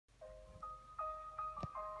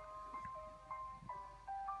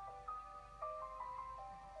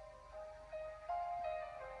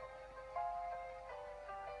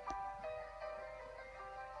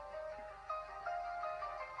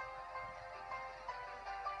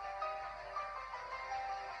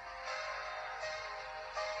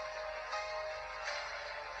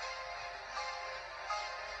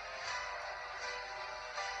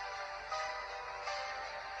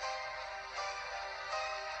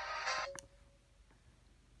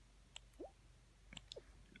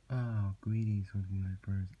Greetings, welcome to my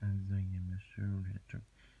first I'm Mr. Retro.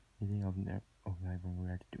 Today I'll react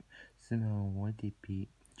to SML YTP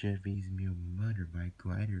Jeffy's new motorbike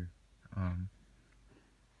glider. And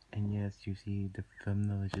yes, you see the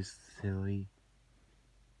thumbnail is just silly.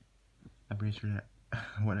 I'm pretty sure that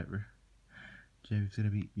whatever. Jeffy's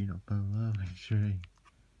gonna be, below, make sure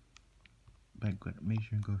make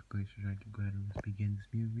sure and go play subscribe to glider. Let's begin this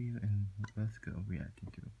new review and let's go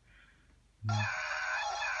reacting to it.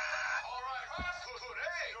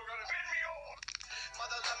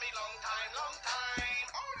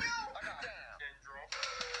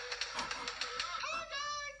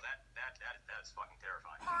 That's fucking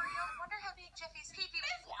terrifying. Mario, wonder how big Jeffy's pee-pee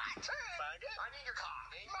is. What? Find it? I need your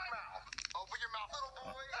cock. In my mouth. Open your mouth, little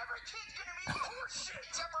boy. Every kid's gonna be horse shit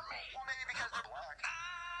except for me. Well, maybe because they're black.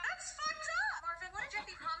 That's fucked up. Marvin, what did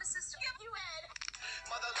Jeffy promise us to give you, Ed?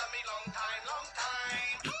 Mother love me long time, long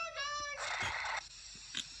time. Hi, guys.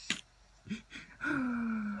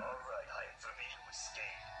 Alright, time for me to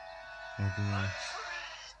escape. Oh boy.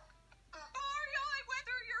 Mario, I went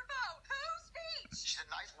through your vote. Who's speech? She's a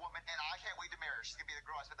nice woman, and I can't wait to marry her. She's gonna be the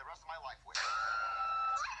girl I spend the rest of my life with.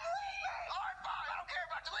 Alright, fine. I don't care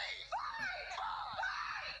about to leave.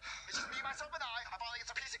 Fine. It's just me, myself, and I finally get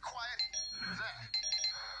some peace and quiet. Who's that?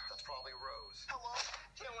 That's probably Rose. Hello.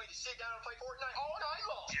 Can't wait to sit down and play Fortnite all night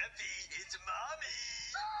long. Jeffy, it's mommy.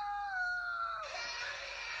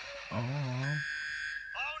 Oh.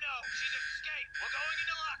 Oh no, she's escaped. We're going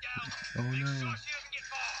into lockdown. Oh Make no. sure she doesn't get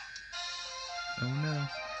far. Oh no.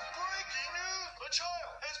 Breaking news! A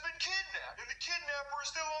child has been kidnapped, and the kidnapper is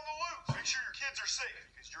still on the loose. Make sure your kids are safe,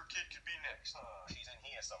 because your kid could be next. She's in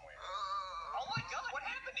here somewhere. Oh my god, what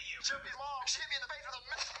happened to you? Jeffy's mom, she hit me in the face with a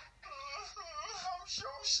I'm so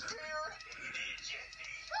scared. It is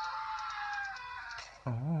Jeffy.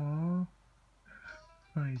 Oh.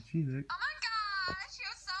 I see that. Oh my gosh,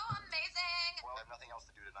 you're so amazing. Well, I have nothing else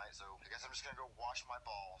to do tonight, so I guess I'm just gonna go wash my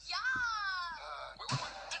balls. Yeah. Wait.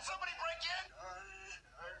 Did somebody break in?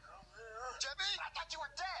 Jeffy? I thought you were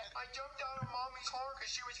dead. I jumped out of mommy's car because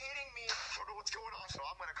she was hitting me. I don't know what's going on, so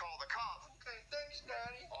I'm gonna call the cops. Okay, thanks,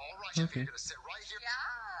 Daddy. All right, Jeffy, Okay. you're gonna sit right here.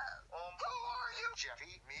 Yeah. Who are you?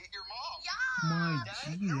 Jeffy, meet your mom. Yeah. My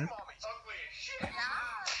Daddy, G. your mommy's ugly as shit. Yeah.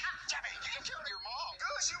 Jeffy, you killed your mom.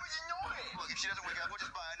 Good, she was annoying. Look, if she doesn't wake up, we'll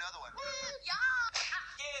just buy another one. Yeah.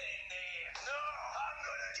 Get in there. No, I'm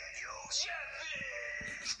gonna get you, Jeffy.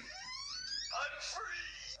 I'm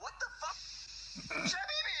free. What the fuck?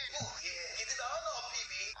 Jeffy! Oh yeah, get it on off,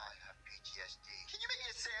 PB. I have PTSD. Can you make me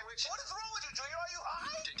a sandwich? What is wrong with you, Junior? Are you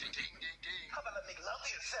high? Ding, ding, ding, ding, ding. How about I make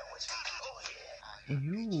lovely a sandwich? Oh yeah. I have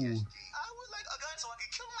Ew. PTSD. I would like a gun so I can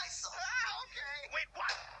kill myself. Okay. Wait,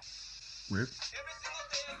 what? Rip. Every single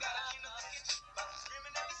day I gotta clean up the kitchen.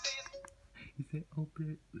 Screaming every day. He said,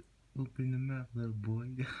 open the mouth, little boy.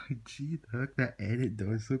 Gee, that edit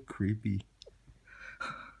though is so creepy.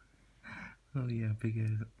 Oh yeah,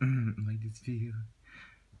 because like this video,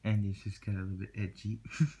 and it's just got a little bit edgy.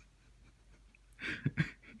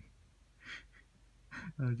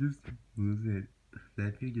 I just lose it.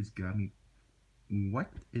 That video just got me.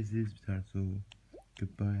 What is this? So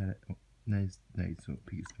goodbye. Nice night. So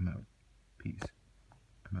peace. I'm out. Peace.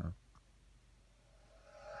 I'm out.